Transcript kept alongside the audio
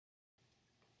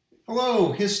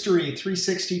Hello, History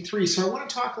 363. So I want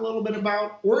to talk a little bit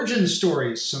about origin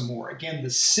stories some more. Again, the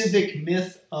civic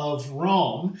myth of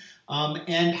Rome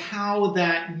and how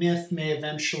that myth may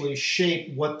eventually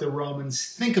shape what the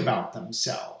Romans think about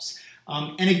themselves.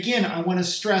 And again, I want to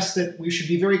stress that we should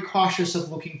be very cautious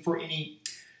of looking for any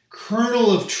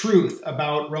kernel of truth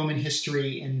about Roman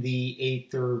history in the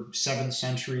 8th or 7th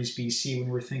centuries BC when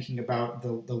we're thinking about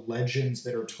the legends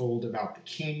that are told about the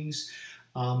kings.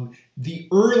 The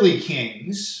early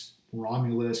kings,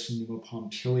 Romulus and Numa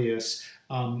Pompilius,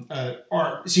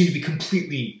 seem to be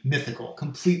completely mythical,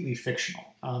 completely fictional.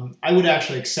 I would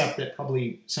actually accept that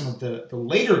probably some of the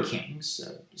later kings,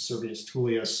 Servius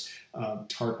Tullius,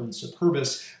 Tarquin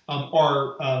Superbus,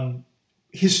 are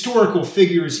historical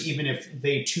figures, even if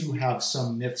they too have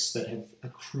some myths that have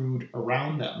accrued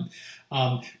around them.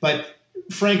 But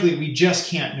frankly, we just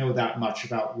can't know that much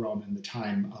about Rome in the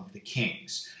time of the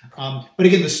kings. But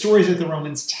again, the stories that the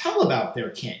Romans tell about their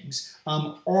kings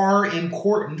are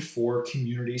important for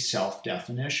community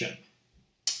self-definition.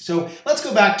 So let's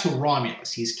go back to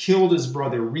Romulus. He's killed his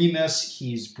brother Remus.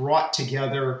 He's brought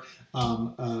together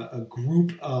a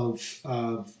group of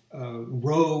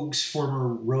rogues, former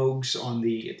rogues at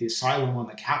the asylum on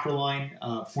the Capitoline,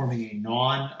 forming a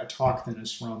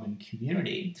non-autochthonous Roman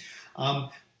community.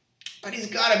 But he's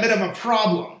got a bit of a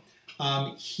problem.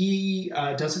 He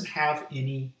doesn't have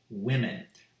any women.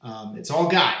 It's all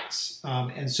guys.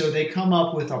 And so they come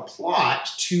up with a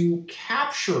plot to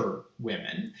capture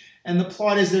women. And the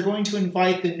plot is they're going to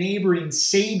invite the neighboring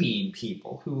Sabine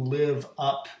people who live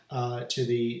up to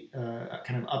the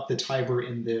kind of up the Tiber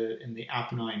in the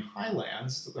Apennine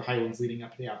highlands, the highlands leading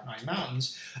up to the Apennine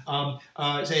Mountains.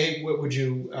 Say, hey, would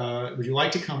you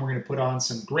like to come? We're going to put on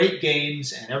some great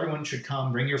games, and everyone should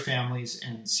come. Bring your families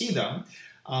and see them.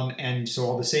 And so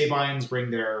all the Sabines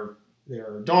bring their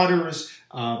daughters,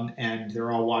 and they're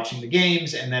all watching the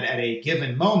games. And then at a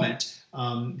given moment,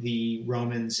 the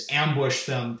Romans ambush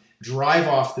them, drive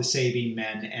off the Sabine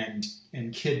men,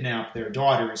 and kidnap their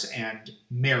daughters and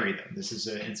marry them. This is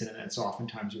an incident that's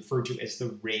oftentimes referred to as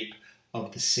the rape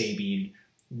of the Sabine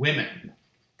women.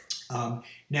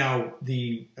 Now,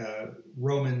 the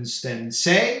Romans then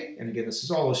say, and again, this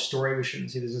is all a story, we shouldn't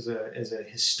see this as a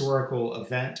historical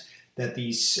event, that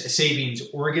these Sabines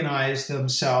organized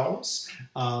themselves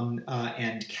and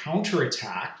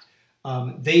counterattacked.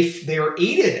 They are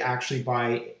aided actually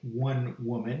by one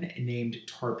woman named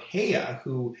Tarpeia,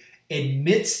 who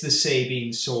admits the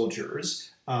Sabine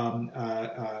soldiers on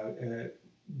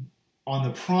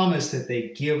the promise that they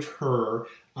give her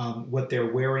what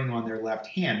they're wearing on their left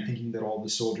hand, thinking that all the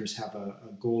soldiers have a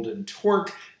golden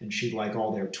torque, and she'd like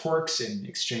all their torques in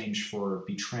exchange for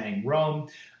betraying Rome.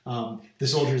 The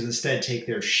soldiers instead take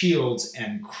their shields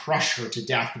and crush her to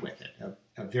death with it.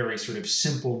 A very sort of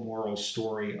simple moral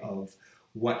story of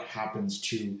what happens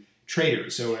to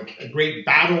traitors. So a great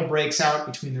battle breaks out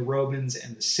between the Romans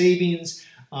and the Sabines,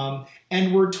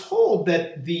 and we're told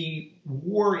that the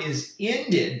war is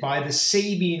ended by the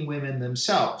Sabine women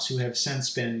themselves, who have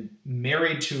since been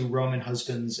married to Roman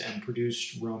husbands and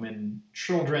produced Roman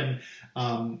children,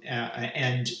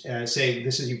 and say,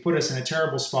 you put us in a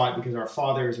terrible spot because our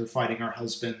fathers are fighting our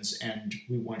husbands, and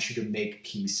we want you to make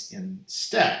peace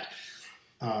instead.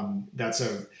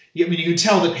 You can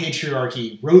tell the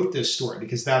patriarchy wrote this story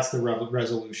because that's the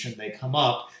resolution they come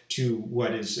up to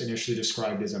what is initially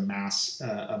described as a mass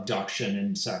abduction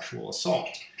and sexual assault.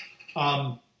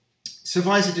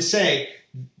 Suffice it to say,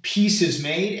 peace is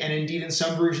made, and indeed in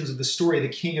some versions of the story, the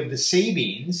king of the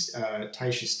Sabines,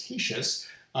 Titius Tatius,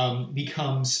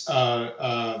 becomes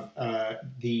the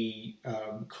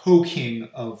co-king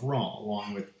of Rome,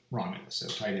 along with Romulus. So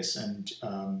Titus and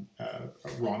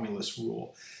Romulus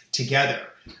rule together.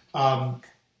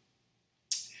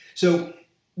 So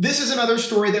this is another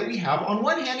story that we have. On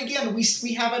one hand, again,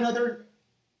 we have another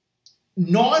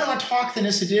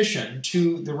non-autochthonous addition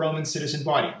to the Roman citizen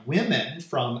body, women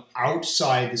from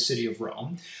outside the city of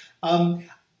Rome.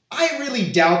 I really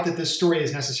doubt that this story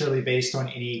is necessarily based on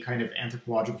any kind of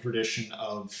anthropological tradition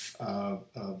of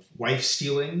wife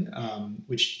stealing,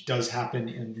 which does happen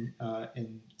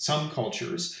in some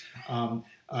cultures,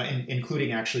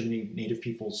 including actually many native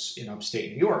peoples in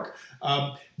upstate New York.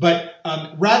 But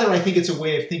rather, I think it's a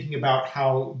way of thinking about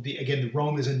how, again,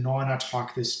 Rome is a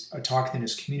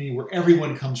non-autochthonous community where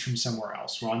everyone comes from somewhere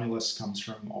else. Romulus comes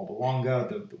from Alba Longa,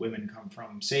 the women come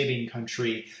from Sabine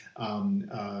country, and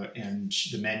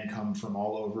the men come from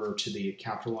all over to the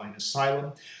Capitoline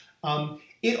Asylum.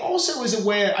 It also is a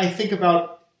way, I think,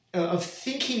 about of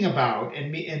thinking about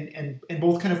and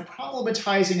both kind of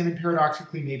problematizing and then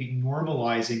paradoxically maybe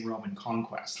normalizing Roman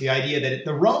conquest. The idea that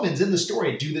the Romans in the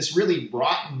story do this really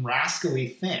rotten, rascally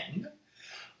thing,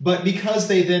 but because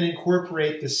they then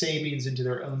incorporate the Sabines into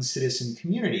their own citizen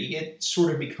community, it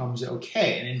sort of becomes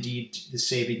okay. And indeed, the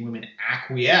Sabine women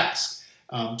acquiesce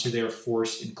to their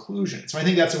forced inclusion. So I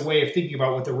think that's a way of thinking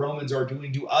about what the Romans are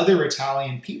doing to other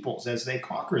Italian peoples as they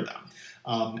conquer them.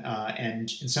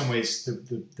 And in some ways,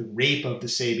 the rape of the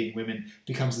Sabine women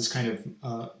becomes this kind of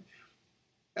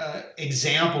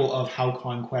example of how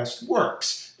conquest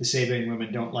works. The Sabine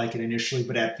women don't like it initially,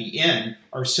 but at the end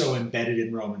are so embedded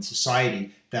in Roman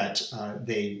society that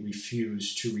they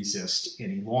refuse to resist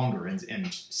any longer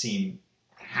and seem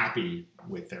happy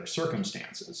with their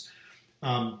circumstances.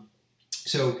 That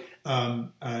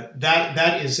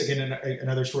is, again,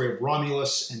 another story of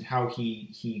Romulus and how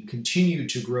he continued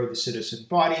to grow the citizen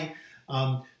body.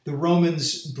 The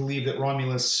Romans believe that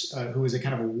Romulus, who was a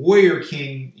kind of a warrior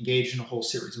king, engaged in a whole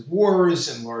series of wars,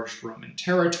 enlarged Roman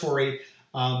territory,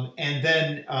 and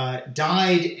then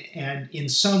died, and in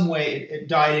some way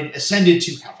died and ascended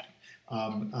to heaven.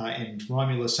 And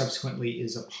Romulus subsequently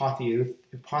is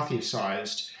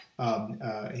apotheosized.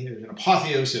 An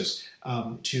apotheosis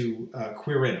to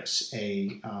Quirinus,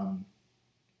 a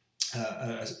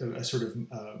sort of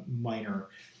minor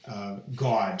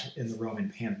god in the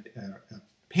Roman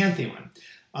pantheon.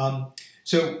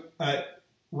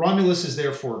 Romulus is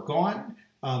therefore gone.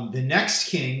 The next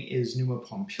king is Numa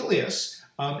Pompilius,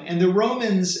 and the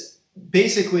Romans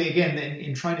basically, again,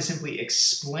 in trying to simply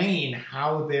explain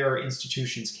how their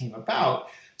institutions came about,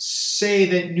 say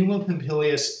that Numa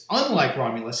Pompilius, unlike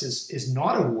Romulus, is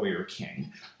not a warrior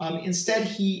king. Instead,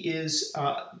 he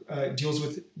deals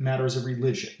with matters of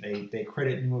religion. They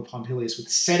credit Numa Pompilius with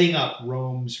setting up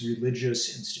Rome's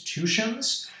religious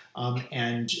institutions.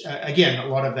 Again, a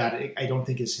lot of that I don't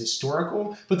think is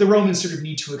historical, but the Romans sort of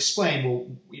need to explain, well,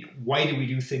 why do we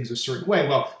do things a certain way?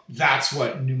 Well, that's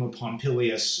what Numa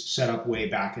Pompilius set up way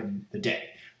back in the day.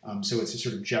 So it's a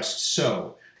sort of just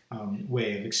so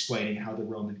way of explaining how the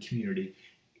Roman community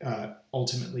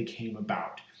ultimately came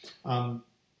about. And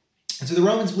so the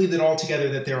Romans believe that altogether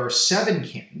that there are 7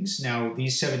 kings. Now,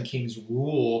 these 7 kings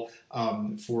rule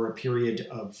for a period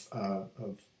of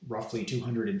roughly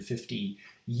 250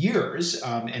 years,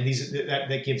 and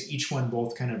that gives each one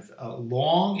both kind of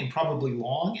long, improbably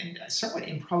long, and somewhat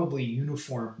improbably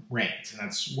uniform reigns. And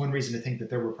that's one reason to think that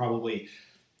there were probably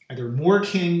either more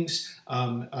kings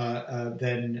than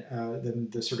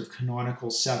the sort of canonical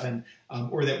 7,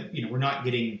 or that we're not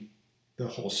getting the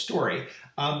whole story.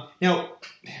 Now,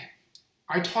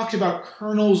 I talked about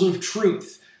kernels of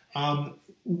truth.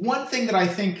 One thing that I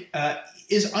think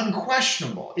is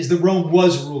unquestionable is that Rome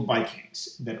was ruled by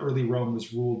kings. That early Rome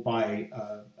was ruled by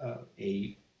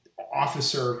a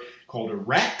officer called a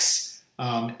rex,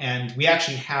 and we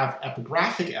actually have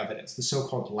epigraphic evidence, the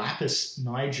so-called lapis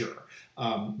niger,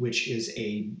 which is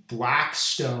a black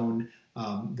stone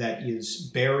that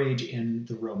is buried in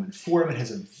the Roman Forum. It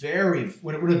has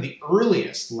one of the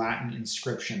earliest Latin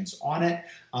inscriptions on it,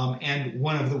 and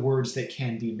one of the words that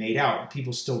can be made out.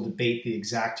 People still debate the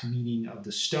exact meaning of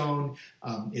the stone.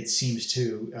 It seems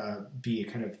to be a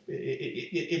kind of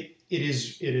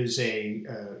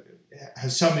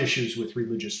has some issues with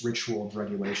religious ritual and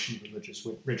regulation of religious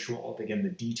ritual. Again, the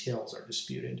details are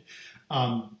disputed.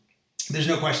 There's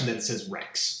no question that it says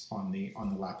Rex on the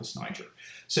lapis niger.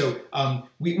 So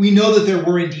we know that there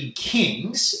were indeed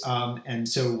kings, and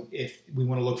so if we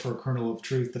want to look for a kernel of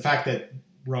truth, the fact that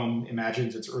Rome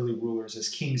imagines its early rulers as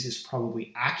kings is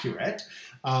probably accurate.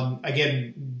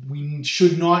 Again, we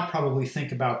should not probably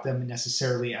think about them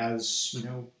necessarily as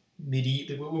what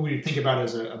we would think about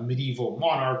as a medieval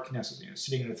monarch,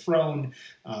 sitting on a throne,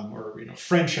 or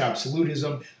French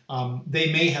absolutism.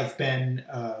 They may have been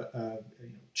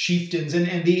chieftains,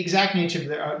 and the exact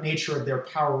nature of their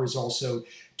power is also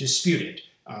disputed.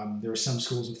 There are some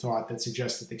schools of thought that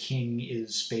suggest that the king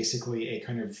is basically a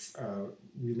kind of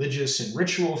religious and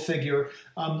ritual figure.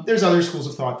 There's other schools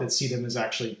of thought that see them as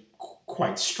actually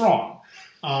quite strong.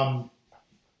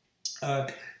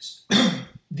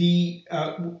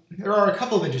 There are a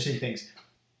couple of interesting things.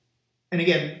 And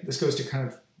again, this goes to kind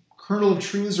of kernel of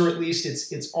truths, or at least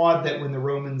it's odd that when the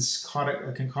Romans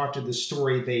concocted the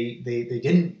story, they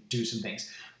didn't do some things.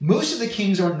 Most of the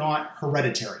kings are not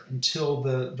hereditary until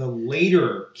the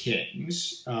later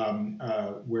kings,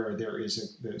 where there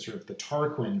is sort of the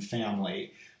Tarquin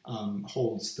family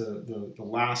holds the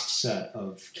last set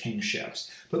of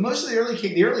kingships. But most of the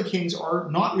early kings are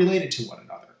not related to one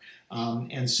another.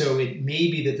 And so it may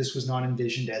be that this was not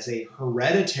envisioned as a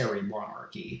hereditary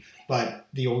monarchy, but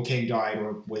the old king died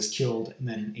or was killed, and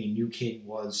then a new king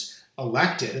was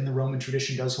elected. And the Roman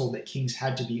tradition does hold that kings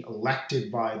had to be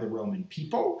elected by the Roman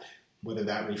people, whether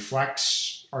that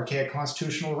reflects archaic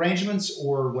constitutional arrangements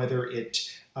or whether it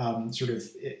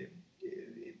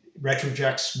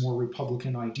retrojects more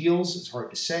Republican ideals. It's hard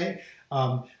to say.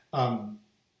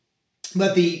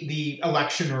 But the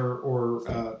election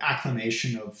or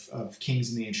acclamation of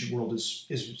kings in the ancient world is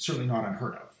certainly not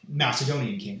unheard of.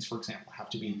 Macedonian kings, for example, have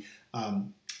to be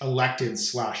elected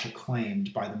 /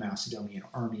 acclaimed by the Macedonian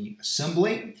army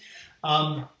assembly.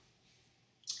 So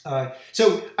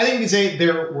I think we can say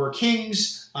there were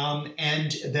kings,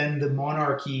 and then the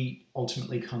monarchy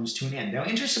ultimately comes to an end. Now,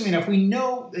 interestingly enough, we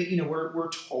know that we're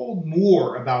told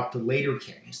more about the later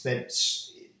kings, that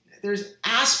there's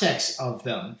aspects of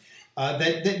them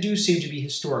that do seem to be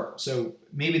historical. So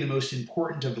maybe the most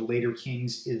important of the later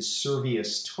kings is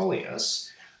Servius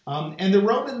Tullius. And the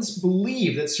Romans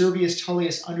believe that Servius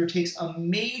Tullius undertakes a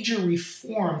major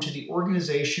reform to the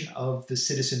organization of the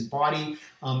citizen body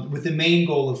with the main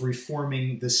goal of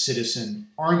reforming the citizen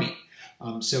army.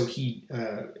 So he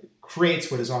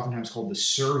creates what is oftentimes called the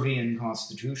Servian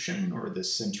constitution or the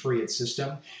centuriate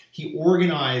system. He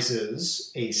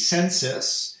organizes a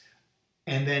census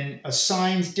and then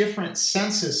assigns different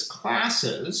census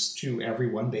classes to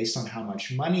everyone based on how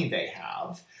much money they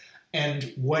have.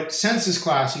 And what census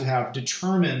class you have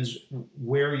determines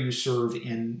where you serve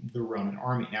in the Roman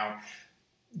army. Now,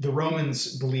 the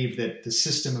Romans believed that the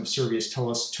system of Servius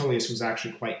Tullius was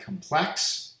actually quite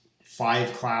complex.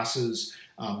 5 classes,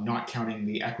 not counting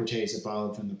the equites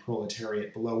above and the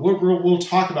proletariat below. We'll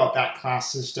talk about that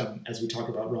class system as we talk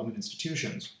about Roman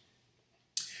institutions.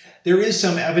 There is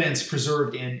some evidence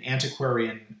preserved in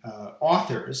antiquarian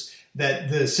authors that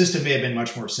the system may have been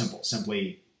much more simple,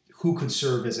 simply who could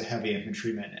serve as a heavy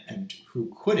infantryman and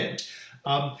who couldn't.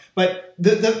 But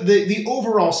the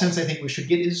overall sense I think we should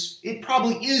get is it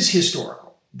probably is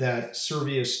historical, that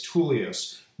Servius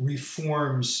Tullius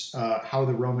reforms how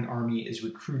the Roman army is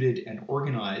recruited and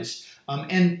organized,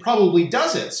 and probably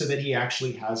does it so that he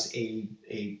actually has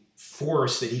a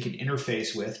force that he can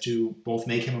interface with to both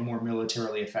make him a more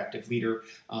militarily effective leader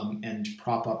and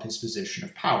prop up his position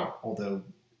of power, although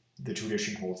the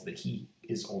tradition holds that he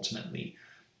is ultimately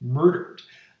murdered.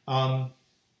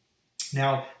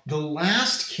 Now, the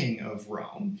last king of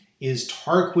Rome is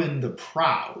Tarquin the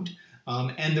Proud,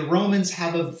 and the Romans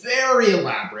have a very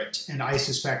elaborate, and I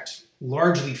suspect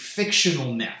largely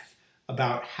fictional myth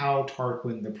about how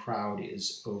Tarquin the Proud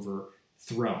is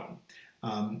overthrown.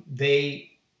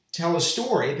 They tell a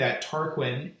story that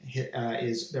Tarquin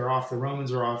the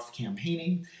Romans are off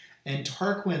campaigning, and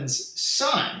Tarquin's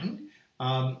son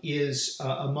is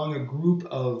among a group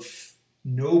of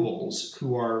nobles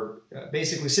who are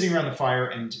basically sitting around the fire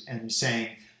and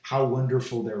saying how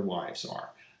wonderful their wives are.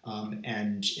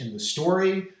 And in the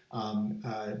story,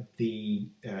 the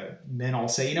men all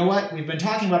say, you know what, we've been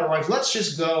talking about our wives, let's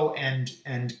just go and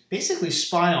basically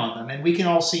spy on them, and we can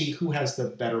all see who has the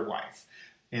better wife.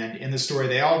 And in the story,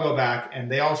 they all go back and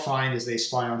they all find as they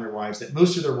spy on their wives that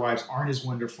most of their wives aren't as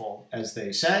wonderful as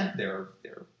they said. They're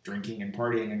drinking and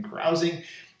partying and carousing.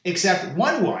 Except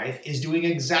one wife is doing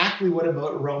exactly what a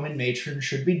Roman matron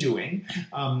should be doing,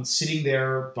 sitting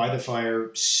there by the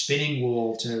fire, spinning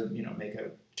wool to make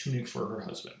a tunic for her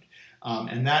husband.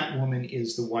 And that woman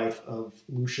is the wife of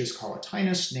Lucius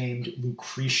Collatinus named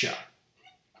Lucretia.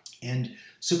 And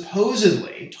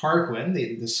supposedly, Tarquin,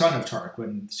 the son of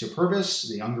Tarquin, Superbus,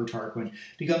 the younger Tarquin,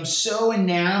 becomes so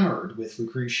enamored with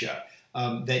Lucretia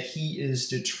that he is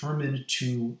determined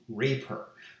to rape her.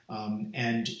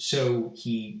 And so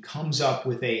he comes up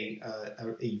with a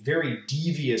very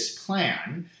devious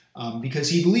plan because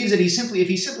he believes that if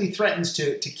he simply threatens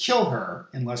to kill her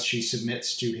unless she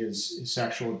submits to his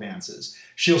sexual advances,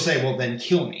 she'll say, well, then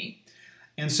kill me.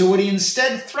 And so what he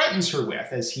instead threatens her with,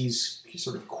 as he's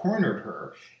sort of cornered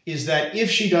her, is that if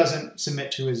she doesn't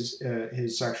submit to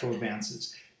his sexual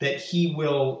advances, that he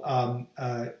will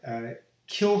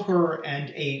kill her and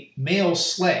a male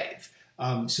slave,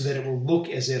 so that it will look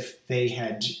as if they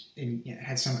had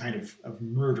some kind of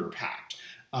murder pact,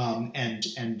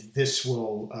 and this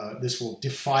will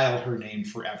defile her name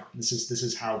forever. This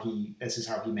is how he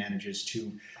manages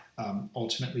to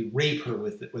ultimately rape her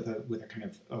with a kind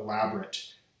of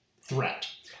elaborate threat.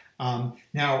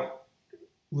 Now,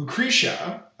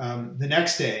 Lucretia the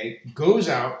next day goes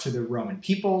out to the Roman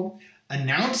people,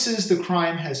 announces the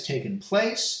crime has taken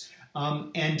place.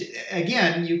 And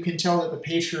again, you can tell that the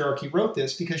patriarchy wrote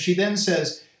this because she then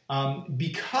says,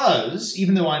 because,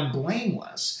 even though I'm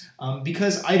blameless,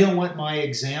 because I don't want my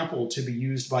example to be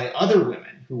used by other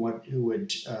women who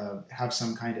would have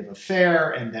some kind of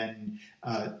affair and then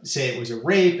say it was a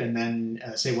rape and then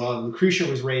say, well, Lucretia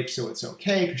was raped, so it's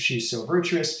okay because she's so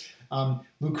virtuous.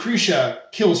 Lucretia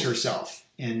kills herself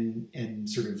in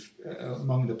sort of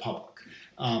among the public.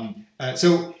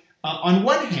 So on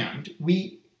one hand,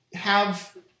 we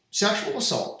have sexual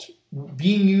assault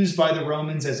being used by the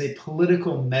Romans as a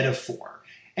political metaphor.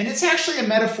 And it's actually a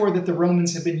metaphor that the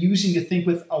Romans have been using to think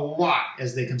with a lot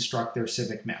as they construct their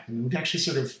civic myth. I mean, we've actually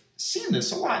sort of seen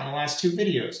this a lot in the last two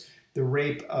videos. The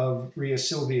rape of Rhea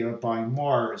Silvia by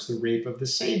Mars, the rape of the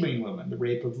Sabine woman, the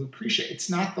rape of Lucretia. It's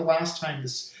not the last time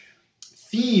this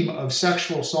theme of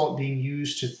sexual assault being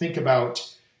used to think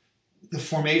about the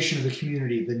formation of the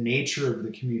community, the nature of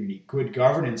the community, good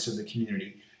governance of the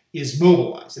community, is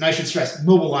mobilized. And I should stress,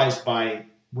 mobilized by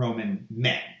Roman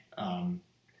men.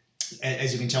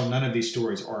 As you can tell, none of these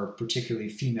stories are particularly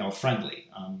female-friendly,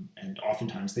 and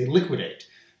oftentimes they liquidate.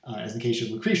 As in the case of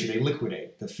Lucretia, they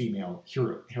liquidate the female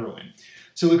heroine.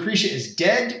 So Lucretia is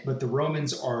dead, but the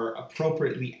Romans are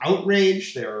appropriately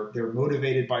outraged. They're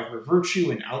motivated by her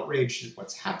virtue and outraged at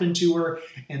what's happened to her.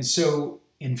 And so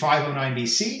in 509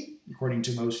 BC, according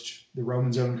to most the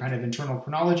Romans' own kind of internal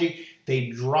chronology, they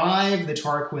drive the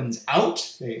Tarquins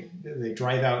out. They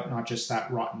drive out not just that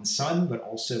rotten son, but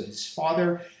also his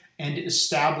father, and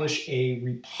establish a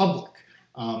republic,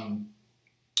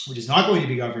 which is not going to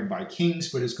be governed by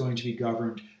kings, but is going to be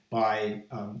governed by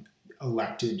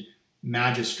elected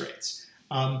magistrates.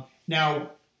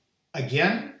 Now,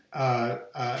 again,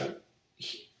 I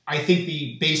think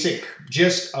the basic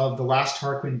gist of the last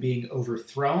Tarquin being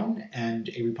overthrown and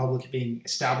a republic being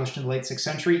established in the late 6th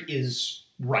century is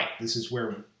right. This is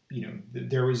where, you know,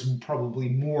 there is probably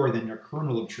more than a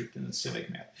kernel of truth in the civic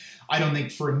myth. I don't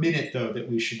think for a minute, though, that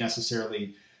we should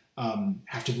necessarily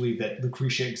have to believe that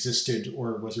Lucretia existed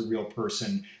or was a real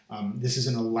person. This is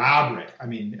an elaborate,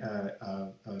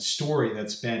 story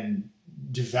that's been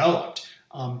developed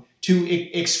to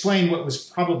explain what was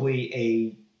probably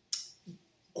a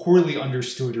poorly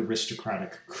understood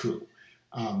aristocratic coup.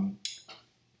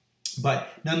 But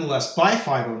nonetheless, by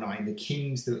 509,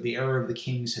 the era of the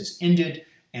kings has ended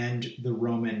and the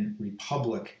Roman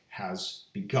Republic has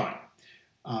begun.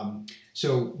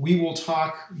 So we will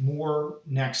talk more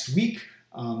next week,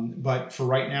 but for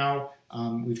right now,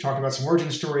 we've talked about some origin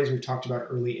stories, we've talked about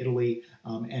early Italy,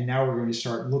 and now we're going to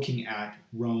start looking at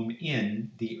Rome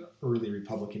in the early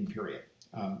Republican period.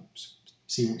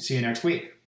 See you next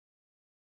week.